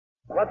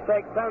Let's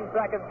take 10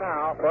 seconds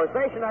now for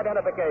station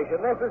identification.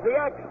 This is the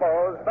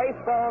Expos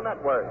Baseball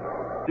Network.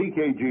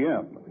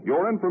 CKGM,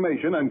 your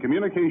information and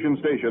communication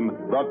station,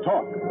 the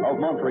talk of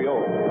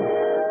Montreal.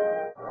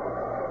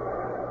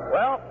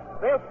 Well,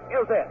 this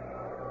is it.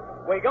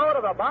 We go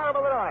to the bottom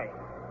of the ninth.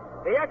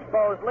 The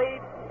Expos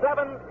lead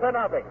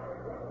 7-0.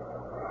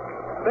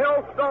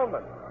 Bill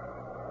Stoneman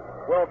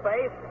will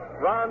face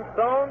Ron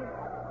Stone,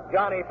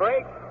 Johnny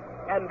Briggs,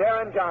 and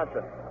Darren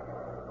Johnson.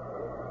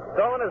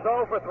 Stone is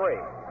 0 for 3.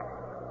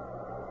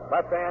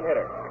 Left-hand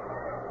hitter.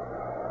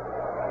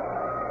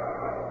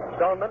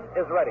 Stoneman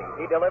is ready.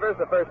 He delivers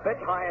the first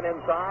pitch high and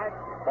inside.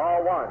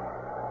 Ball 1.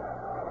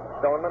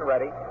 Stoneman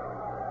ready.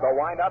 The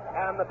windup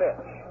and the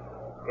pitch.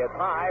 It's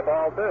high,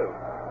 ball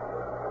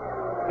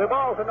 2. 2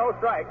 balls and no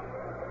strikes.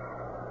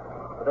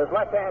 With his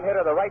left-hand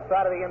hitter, the right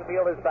side of the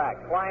infield is back.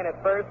 Klein at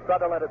first,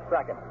 Sutherland at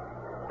second.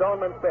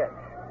 Stoneman's pitch.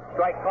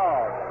 Strike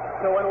called.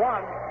 2-1.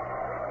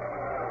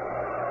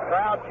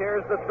 Crowd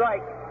cheers the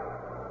strike.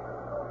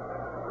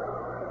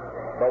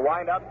 The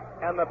windup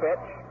and the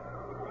pitch.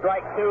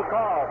 Strike 2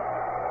 called.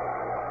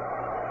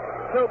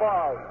 2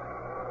 balls.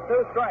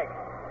 2 strikes.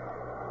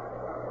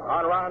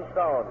 On Ron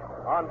Stone.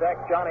 On deck,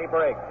 Johnny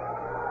Briggs.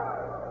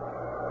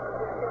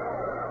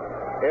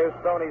 Here's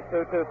Stoney's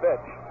 2-2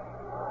 pitch.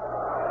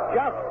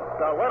 Just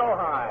a little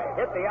high.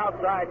 Hit the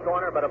outside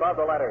corner, but above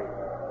the letters.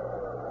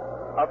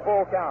 A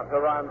full count to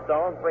Ron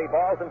Stone. 3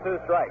 balls and 2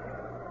 strikes.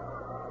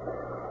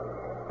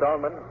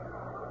 Stoneman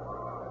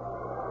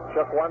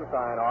shook one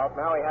sign off.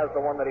 Now he has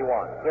the one that he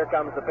wants. Here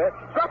comes the pitch.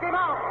 Struck him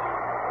out.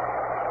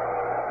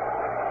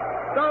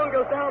 Stone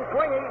goes down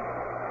swinging.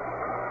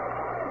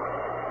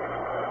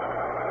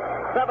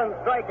 7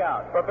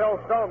 strikeouts for Bill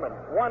Stoneman.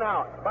 1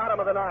 out. Bottom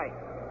of the ninth.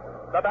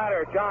 The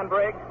batter, John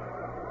Briggs,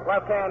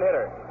 left-hand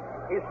hitter.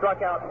 He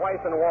struck out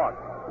twice and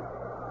walked.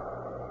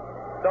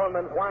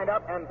 Stoneman's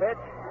wind-up and pitch.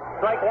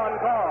 Strike 1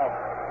 call.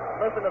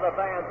 Listen to the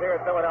fans here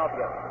at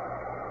Philadelphia.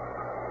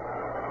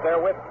 They're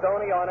with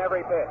Stoney on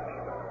every pitch.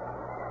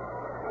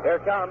 Here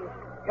comes,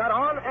 cut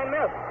on and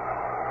miss.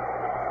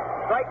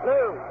 Strike 2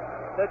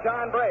 to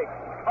John Briggs.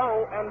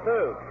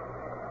 0-2.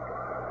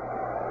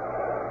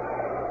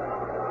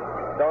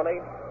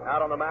 Stoney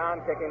out on the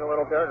mound, kicking a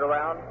little dirt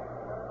around.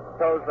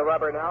 Throws the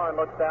rubber now and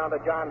looks down to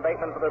John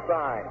Bateman for the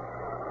sign.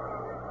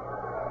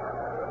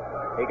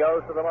 He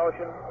goes to the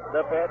motion,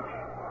 the pitch.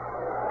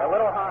 A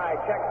little high,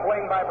 check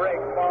swing by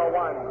Briggs. Ball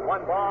 1.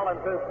 1 ball and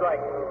 2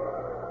 strikes.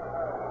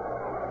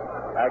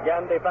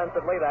 Again,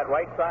 defensively, that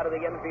right side of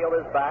the infield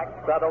is back.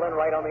 Sutherland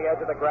right on the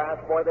edge of the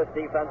grass. Boy, this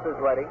defense is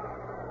ready.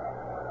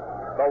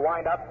 The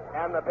windup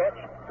and the pitch.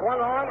 Swung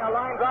on, a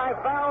line drive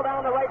foul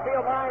down the right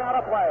field line, out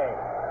of play.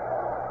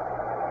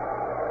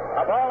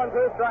 A ball and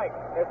 2 strikes.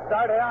 It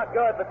started out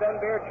good, but then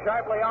veered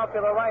sharply off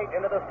to the right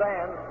into the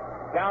stands.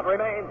 Count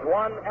remains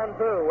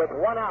 1-2 with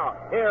 1 out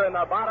here in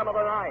the bottom of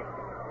the ninth.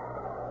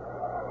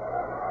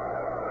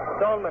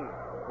 Stoneman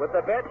with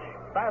the pitch.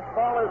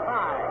 Fastball is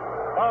high.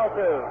 Ball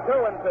 2,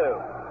 2-2.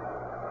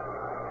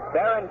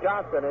 Darren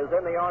Johnson is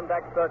in the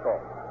on-deck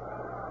circle.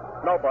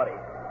 Nobody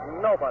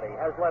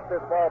has left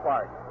this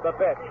ballpark. The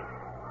pitch.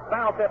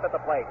 Foul tip at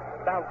the plate.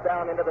 Bounced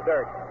down into the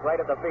dirt,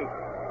 right at the feet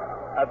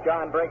of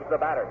John Briggs, the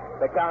batter.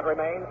 The count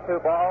remains 2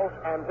 balls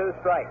and 2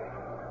 strikes.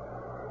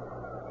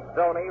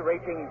 Stoney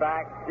reaching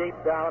back deep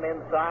down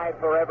inside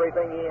for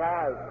everything he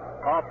has.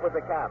 Off with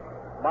the cap.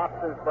 Mops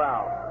his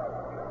brow.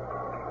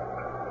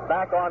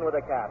 Back on with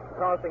the cap,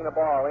 tossing the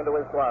ball into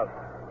his glove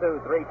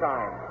 2-3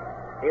 times.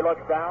 He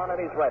looks down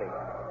and he's ready.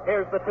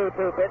 Here's the 2-2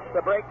 pitch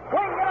to Briggs.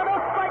 Swing and a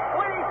miss, strike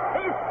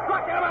 3. He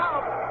struck him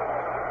out.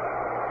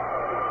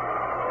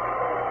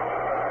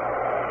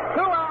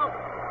 2 out.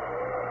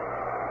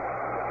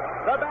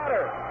 The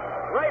batter,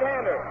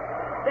 right-hander,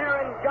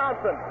 Darren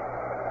Johnson.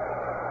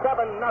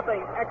 7-0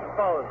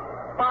 Expos.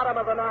 Bottom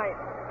of the ninth.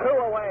 2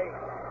 away.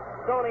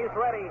 Stoney's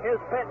ready. His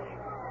pitch.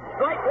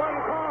 Strike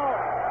 1 call.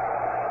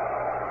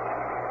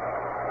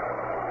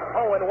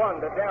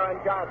 0-1 to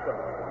Darren Johnson.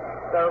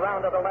 They're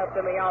round to the left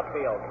in the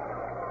outfield.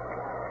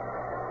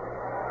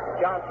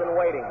 Johnson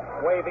waiting,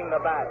 waving the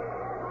bat.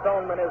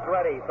 Stoneman is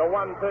ready. The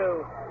 1-2,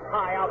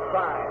 high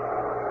outside.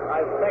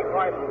 I beg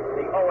pardon.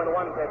 The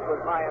 0-1 pitch was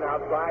high and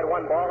outside.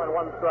 1 ball and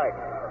 1 strike.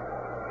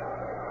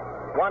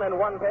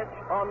 1-1 pitch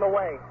on the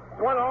way.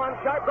 Swung on,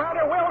 sharp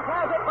grounder. Wills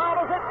has it,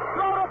 bobbles it.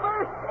 Throw to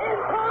first. In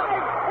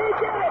time. He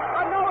did it.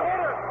 A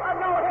no-hitter. A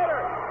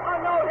no-hitter. A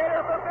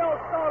no-hitter for Bill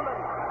Stoneman.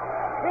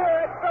 Here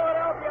at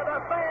Philadelphia, the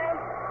fans,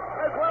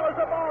 as well as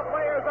the ball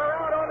players, are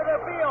out onto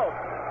the field.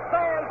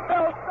 Fans,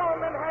 Bill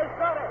Stoneman has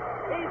done it.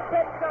 He's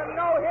pitched a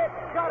no-hit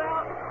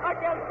shutout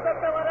against the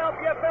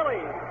Philadelphia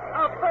Phillies.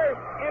 A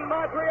first in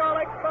Montreal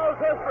Expos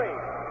history.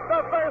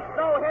 The first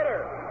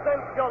no-hitter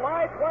since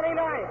July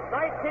 29th,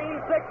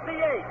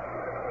 1968,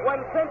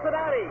 when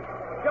Cincinnati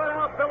shut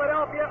out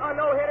Philadelphia, a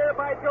no-hitter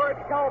by George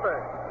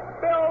Culver.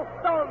 Bill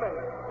Stoneman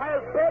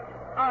has pitched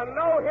a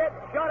no-hit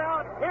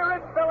shutout here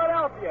in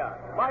Philadelphia.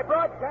 My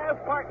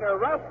broadcast partner,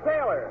 Russ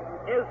Taylor,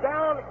 is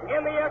down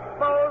in the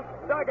Expos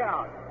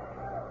dugout.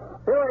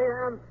 Here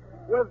I am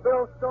With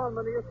Bill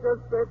Stoneman, the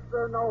assist pitch,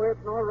 no-hit,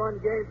 no-run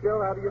game.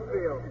 Bill, how do you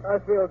feel? I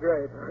feel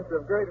great. It's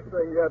the greatest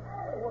thing yet.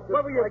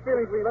 What were your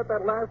feelings when you let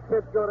that last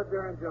pitch go to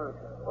Darren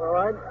Johnson? Well,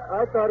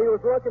 I thought he was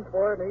looking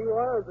for it, and he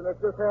was, and it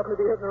just happened to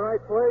be hitting the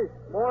right place.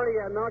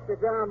 Morty, I knocked it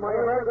down. My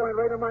head went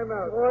right in my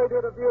mouth. Boy, he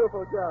did a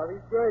beautiful job.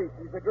 He's great.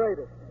 He's the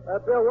greatest.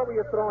 Bill, what were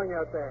you throwing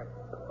out there?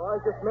 Well, I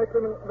was just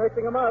mixing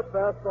them up,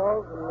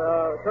 fastballs and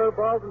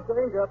curveballs and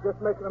changeup, just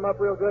mixing them up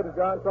real good, and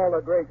John called a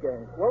great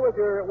game. What was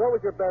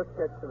your best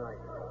pitch tonight?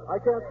 I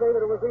can't say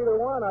that it was either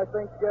one. I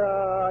think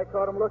I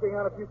caught him looking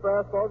on a few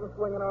fastballs and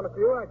swinging on a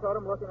few, and I caught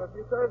him looking at a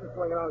few curves and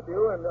swinging on a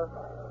few, and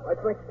I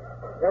think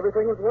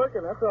everything was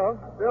working, that's all.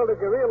 Bill,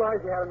 did you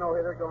realize you had a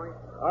no-hitter going?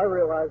 I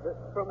realized it.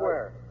 From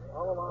where?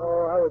 All along?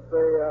 Oh, I would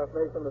say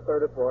maybe from the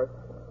third or fourth.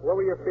 What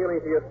were your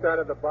feelings when you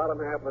started the bottom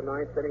half of the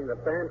ninth inning? The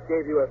fans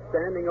gave you a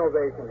standing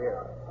ovation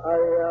here.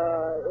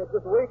 It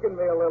just weakened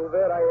me a little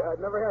bit. I'd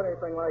never had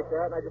anything like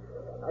that, and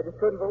I just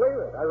couldn't believe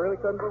it. I really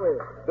couldn't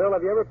believe it. Bill, have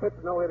you ever pitched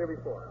a no-hitter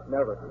before?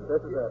 Never. This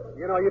is it.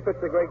 You know, you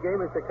pitched a great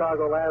game in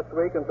Chicago last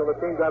week until the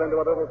team got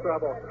into a little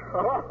trouble.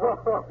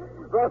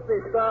 Rusty,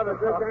 stop it.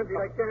 Just emptied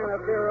a can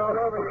of beer all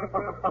over you.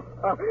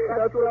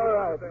 That's all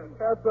right.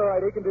 That's all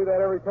right. He can do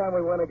that every time we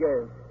win a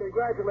game.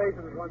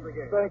 Congratulations once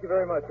again. Thank you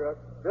very much, Russ.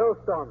 Bill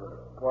Stoneman.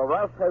 Well,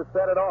 Russ has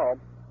said it all.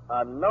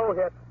 A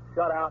no-hit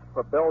shutout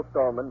for Bill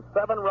Stoneman.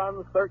 7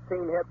 runs,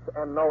 13 hits,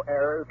 and no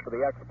errors for the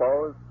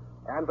Expos.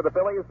 And for the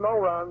Phillies, no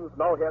runs,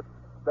 no hits.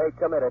 They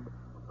committed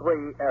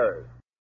 3 errors.